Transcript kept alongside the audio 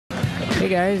Hey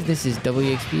guys, this is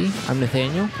WXP. I'm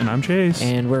Nathaniel. And I'm Chase.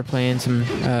 And we're playing some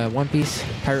One Piece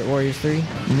Pirate Warriors 3.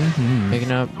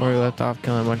 Picking up where we left off,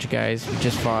 killing a bunch of guys. We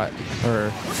just fought,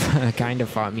 or kind of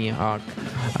fought Mihawk,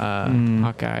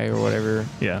 Hawkeye or whatever.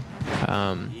 Yeah.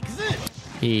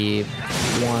 He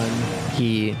won.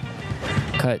 He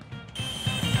cut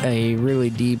a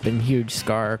really deep and huge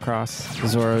scar across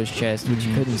Zoro's chest, which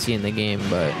you couldn't see in the game,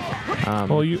 but...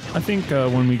 well, I think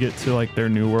when we get to like their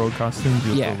New World costumes,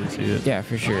 you'll probably see it. Yeah,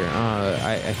 for sure.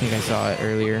 I think I saw it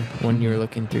earlier when you were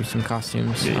looking through some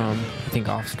costumes. Yeah. I think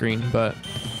off screen, but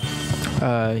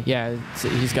yeah,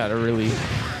 he's got a really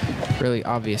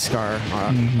obvious scar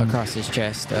across his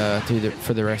chest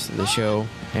for the rest of the show,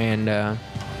 and yeah,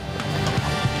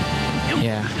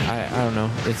 I don't know.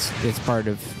 It's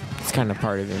kind of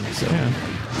part of him. So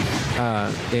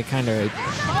it kind of,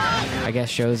 I guess,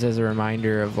 shows as a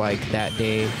reminder of like that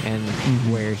day and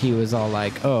where he was all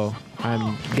like, oh,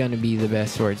 I'm gonna be the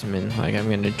best swordsman, like I'm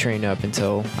gonna train up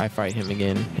until I fight him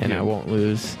again and I won't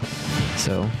lose.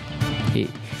 So he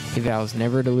vows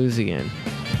never to lose again.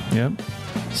 Yep.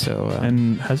 So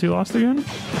and has he lost again?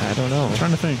 I don't know. I'm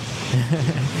trying to think.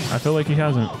 I feel like he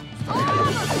hasn't.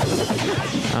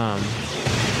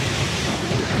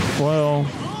 Well,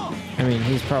 I mean,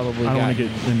 he's probably. I don't want to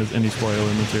get into any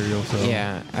spoiler material, so.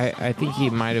 Yeah, I think he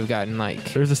might have gotten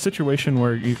like. There's a situation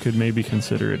where you could maybe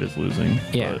consider it as losing.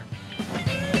 Yeah.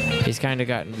 He's kind of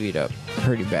gotten beat up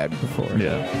pretty bad before.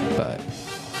 Yeah. But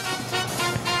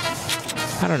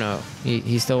I don't know.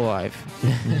 He's still alive.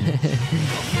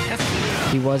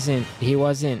 He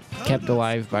wasn't kept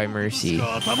alive by mercy,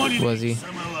 was he?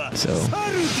 So.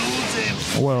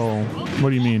 Well,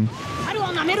 what do you mean?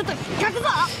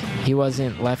 He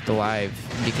wasn't left alive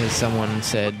because someone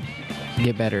said,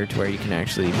 get better to where you can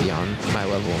actually be on my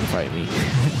level and fight me.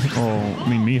 Oh, I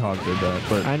mean, Mihawk did that,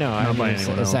 but I know. not by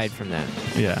anyone aside else. from that.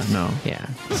 Yeah, no. Yeah.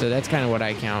 So that's kind of what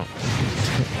I count.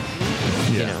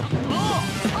 Yeah. You know.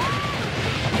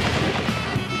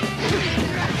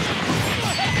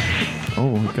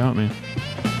 Oh, he got me.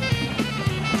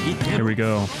 Here we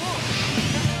go.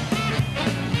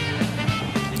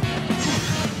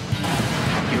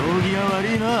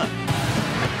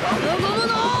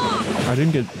 I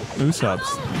didn't get Usopp's.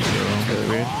 So Really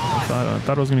weird. I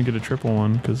thought I was gonna get a triple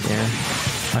one because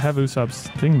I have Usopp's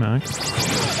thing max.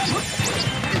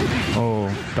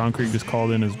 Oh, Don Krieg just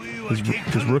called in his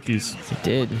rookies. He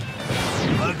did.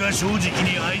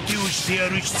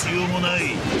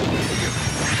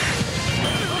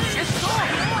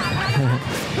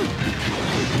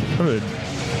 Good.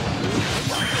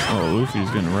 Oh, Luffy's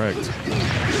getting wrecked.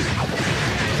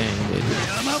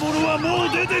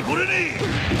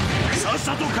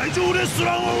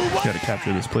 Gotta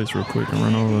capture this place real quick and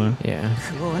run over there. Yeah.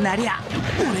 So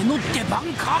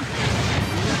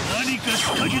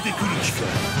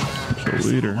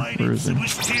leader, where is he?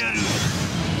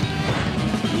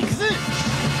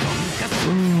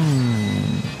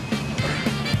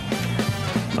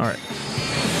 Alright.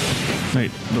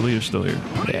 Wait, the leader's still here.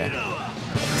 Yeah.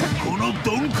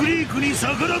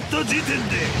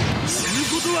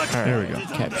 Alright, there we go.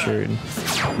 Captured.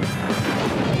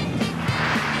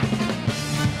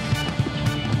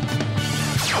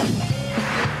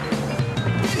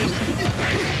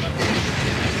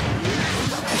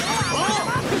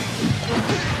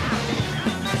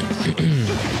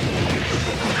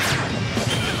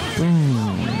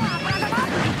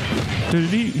 Dude,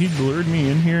 he lured me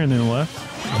in here and then left?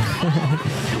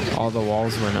 All the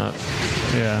walls went up.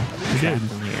 Yeah, he did.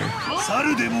 From here.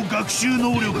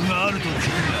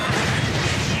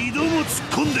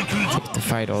 To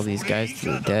fight all these guys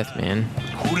to the death, man.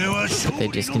 But they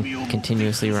just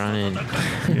continuously run in.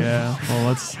 Yeah, well,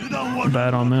 that's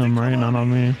bad on them, right? Not on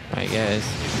me. I guess.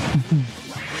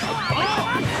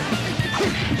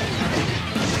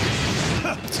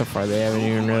 So far, they haven't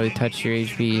even really touched your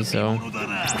HP, so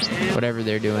whatever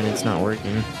they're doing, it's not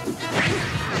working.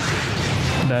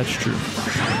 That's true.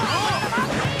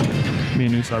 Me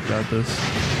and Usopp got this.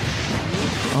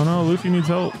 Oh no, Luffy needs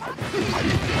help. I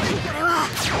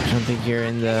don't think you're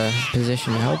in the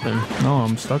position to help him. No,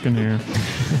 I'm stuck in here.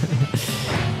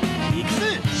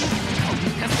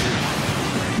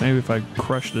 Maybe if I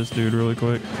crush this dude really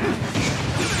quick.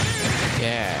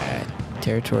 Yeah,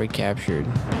 territory captured.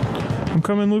 I'm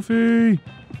coming, Luffy!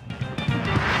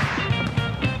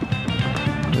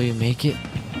 Will you make it?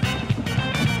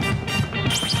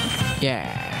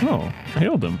 Yeah. Oh, I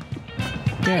healed him.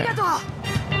 Yeah.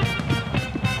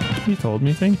 He told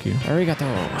me thank you. Arigato.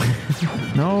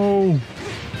 No!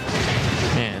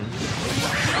 Man.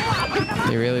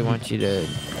 They really want you to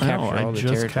capture all the territories. I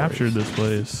just captured this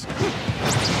place.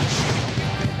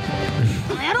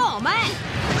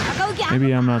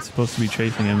 Maybe I'm not supposed to be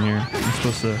chasing him here. I'm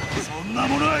supposed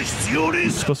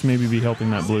to maybe be helping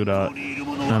that blue dot.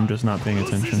 And I'm just not paying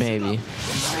attention. Maybe.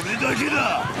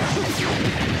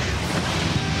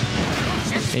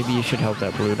 Maybe you should help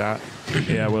that blue dot.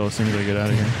 Yeah, I will as soon as I get out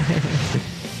of here.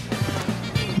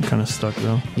 I'm kind of stuck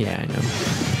though. Yeah, I know.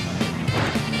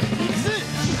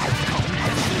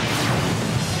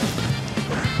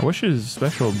 I wish his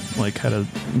special like had a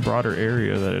broader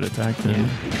area that it attacked in.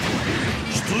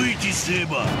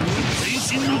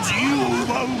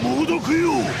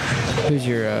 Who's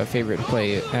your favorite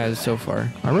play as so far?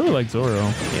 I really like Zoro.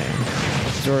 Yeah.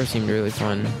 Zoro seemed really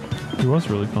fun. He was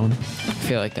really fun. I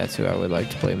feel like that's who I would like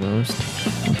to play most.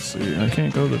 Let's see. I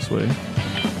can't go this way.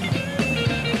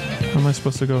 How am I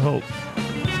supposed to go help?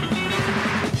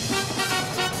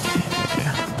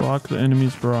 Block the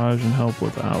enemy's barrage and help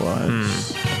with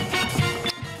allies.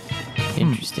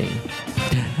 Interesting.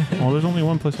 Well, there's only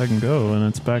one place I can go, and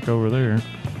it's back over there.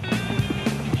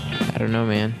 I don't know,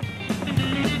 man.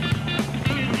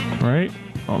 Right?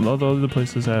 All the other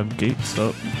places have gates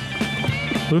up.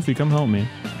 Luffy, come help me.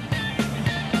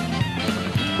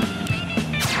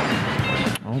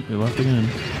 Oh, he left again.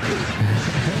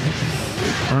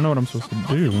 I don't know what I'm supposed to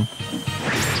do.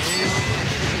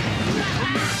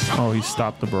 Oh, he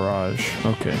stopped the barrage.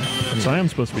 Okay. So I am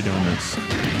supposed to be doing this.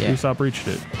 Yeah. Usopp reached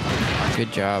it.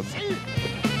 Good job.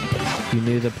 You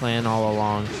knew the plan all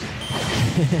along.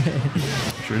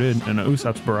 Sure did. And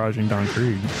Usopp's barraging down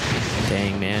Krieg.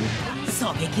 Dang, man.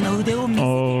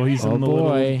 Oh, he's in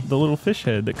boy. the little fish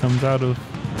head that comes out of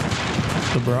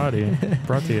the Baratier.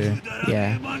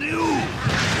 Yeah.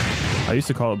 I used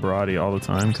to call it Barati all the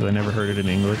time because I never heard it in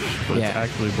English, but it's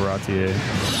actually Baratier.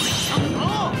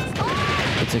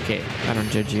 It's okay. I don't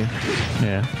judge you.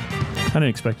 Yeah. I didn't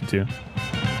expect you to.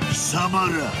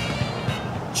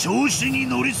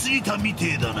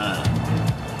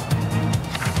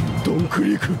 Don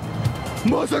Krieg,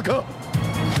 Masaka!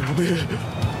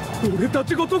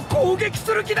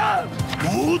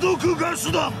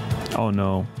 Oh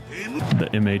no. The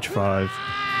MH5.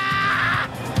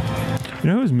 You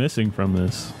know who's missing from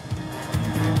this?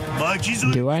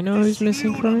 Do I know who's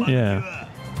missing from it? Yeah.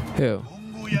 Who?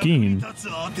 Gin.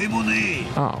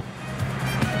 Oh.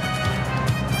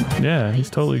 Yeah, he's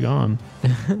totally gone.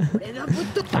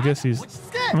 I guess he's...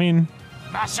 I mean...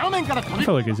 I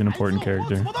feel like he's an important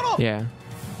character. Yeah.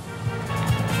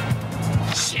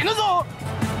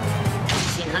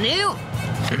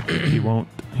 He won't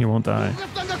die.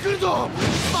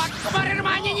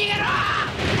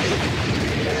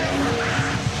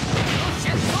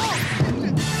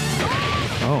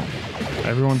 Oh,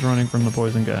 everyone's running from the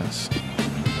poison gas.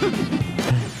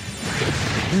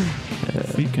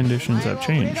 Feet conditions have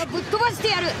changed.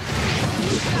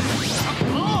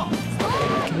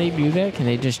 Can they do that? Can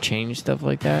they just change stuff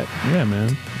like that? Yeah,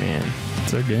 man. Man.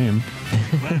 It's their game.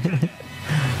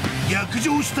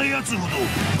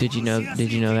 Did you know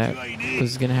that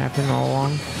was gonna happen all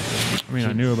along? I mean,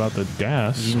 I knew about the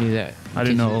gas. You knew that. I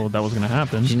didn't know that was gonna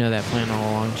happen. Did you know that plan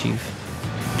all along, Chief?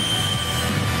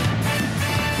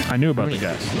 I knew about the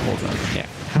gas the whole time. Yeah.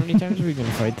 How many times are we gonna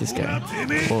fight this guy?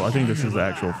 Well, I think this is the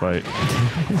actual fight.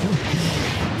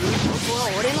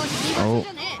 Oh,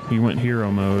 he went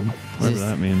hero mode, whatever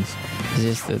that means. Is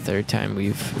this the third time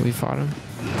we fought him?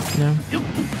 No.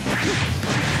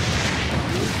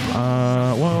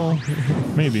 Well,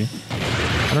 maybe.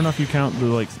 I don't know if you count the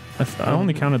like. I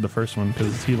only counted the first one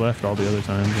because he left all the other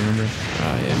times. Remember?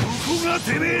 Oh yeah.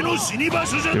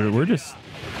 Dude, we're just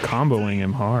comboing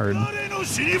him hard.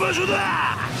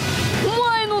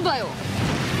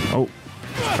 Oh,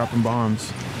 dropping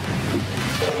bombs.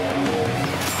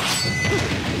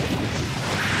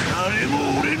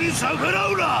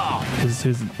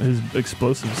 His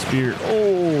explosive spear.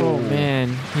 Oh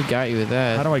man, he got you with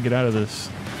that. How do I get out of this?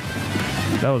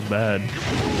 That was bad.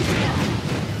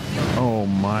 Oh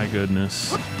my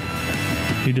goodness.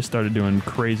 He just started doing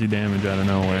crazy damage out of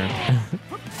nowhere.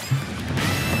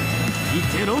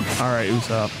 Alright,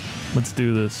 Usopp. Let's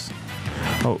do this.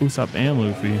 Oh, Usopp and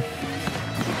Luffy.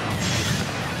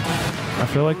 I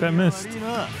feel like that missed.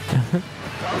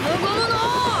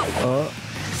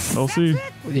 We'll see.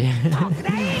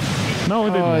 No,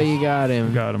 it didn't. Oh, you got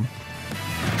him. Got him.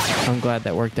 I'm glad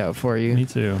that worked out for you. Me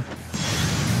too.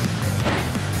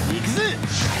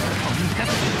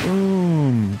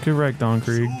 Boom. Good wreck, Don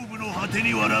Krieg.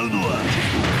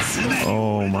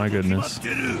 Oh my goodness.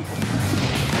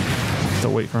 Have to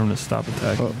wait for him to stop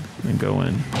attacking and go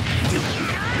in.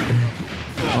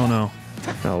 Oh no.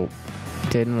 No.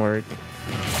 Didn't work.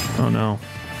 Oh no.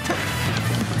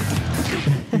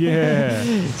 Yeah.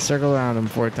 Circle around him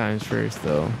 4 times first,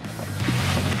 though.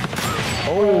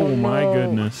 Oh my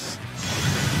goodness.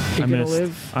 You I gonna missed.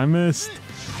 live? I missed.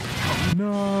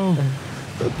 No.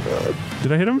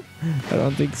 Did I hit him? I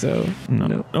don't think so.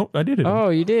 No. Oh, I did hit him. Oh,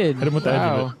 you did. Hit him with the edge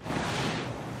of wow. it.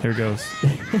 There it goes.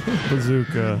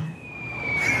 Bazooka.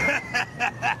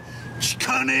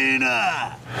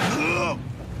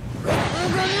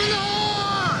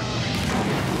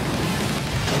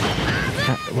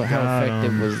 How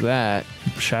effective was that?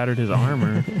 Shattered his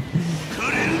armor.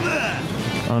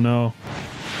 Oh no.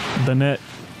 The net.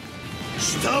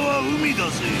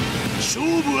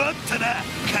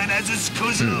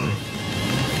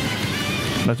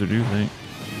 That's what you think.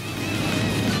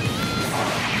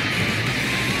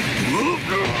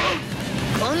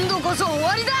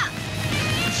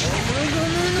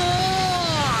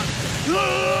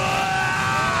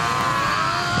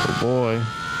 Oh boy.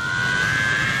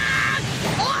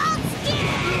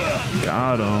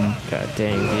 Got him. God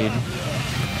dang, dude.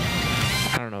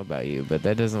 I don't know about you, but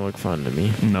that doesn't look fun to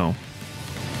me. No.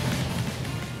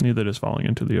 Neither does falling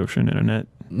into the ocean in a net.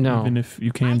 No. Even if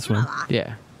you can swim.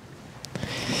 Yeah.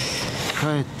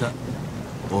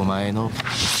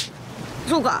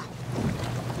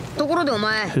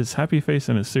 His happy face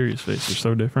and his serious face are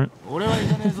so different. I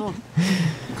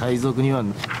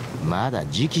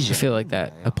feel like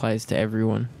that applies to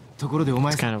everyone.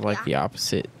 It's kind of like the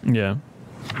opposite. Yeah.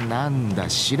 なんだ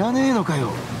知らねえのか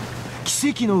よ奇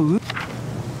跡の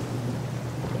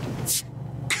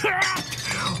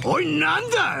おいなん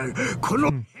だこの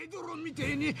ヘドロみ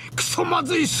てえにクソま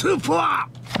ずいスープは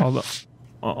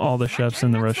All the chefs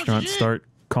in the restaurant start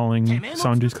calling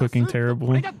Sanji's cooking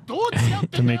terrible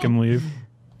to make him leave.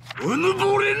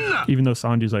 Even though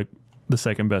Sanji's like the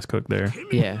second best cook there.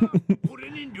 Yeah.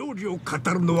 俺に料理を語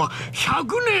るのは100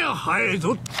年早い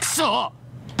ぞクソ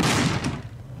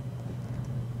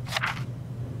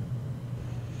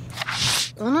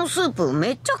このスープ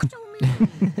めちゃくちゃうめ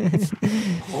え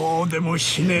こうでも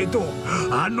しねえと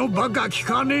あのバカ聞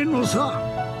かねえのさ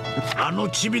あの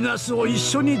チビナスを一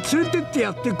緒に連れてって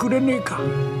やってくれねえか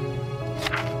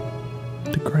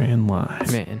The grand lie.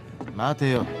 Man. 待て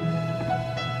よ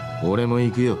俺も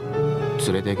行くよ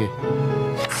連れてけ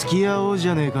付き合おうじ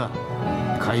ゃねえか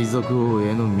海賊王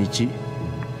への道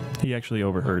He actually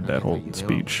overheard that whole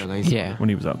speech Yeah. when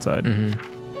he was outside.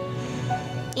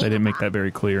 They didn't make that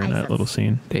very clear in that little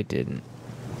scene. They didn't.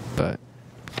 But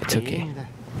it's okay.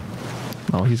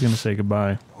 Oh, he's gonna say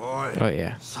goodbye. Oh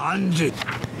yeah. 3時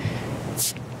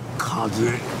風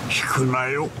邪ひくな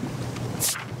よ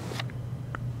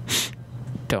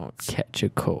Don't catch a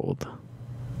cold.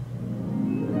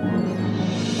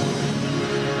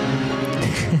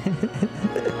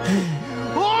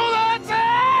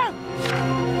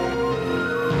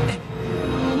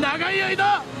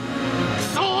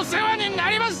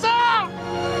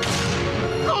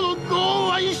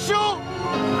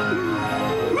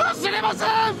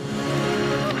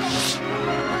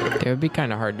 It would be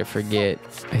kind of hard to forget.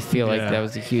 I feel like that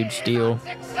was a huge deal,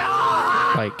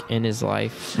 like in his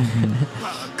life.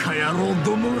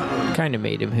 Kind of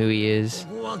made him who he is.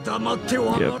 Yep.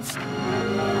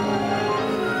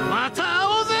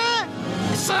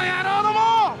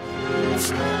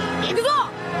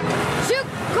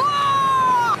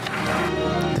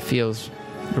 The feels.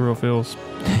 The real feels.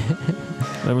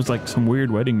 That was like some weird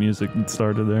wedding music that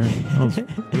started there. That was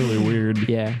really weird.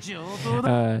 Yeah.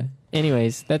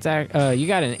 Anyways, that's you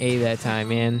got an A that time,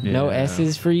 man. No Yeah.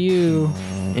 S's for you.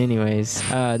 Anyways,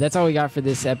 that's all we got for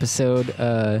this episode.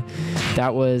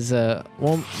 That was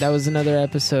another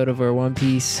episode of our One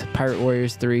Piece Pirate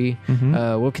Warriors 3.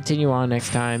 We'll continue on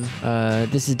next time.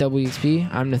 This is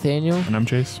WXP. I'm Nathaniel. And I'm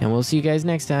Chase. And we'll see you guys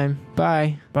next time.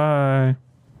 Bye. Bye.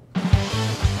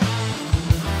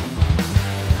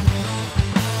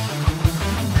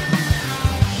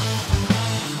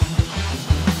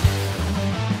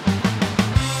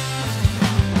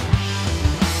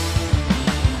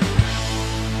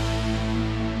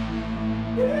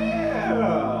 Yeah.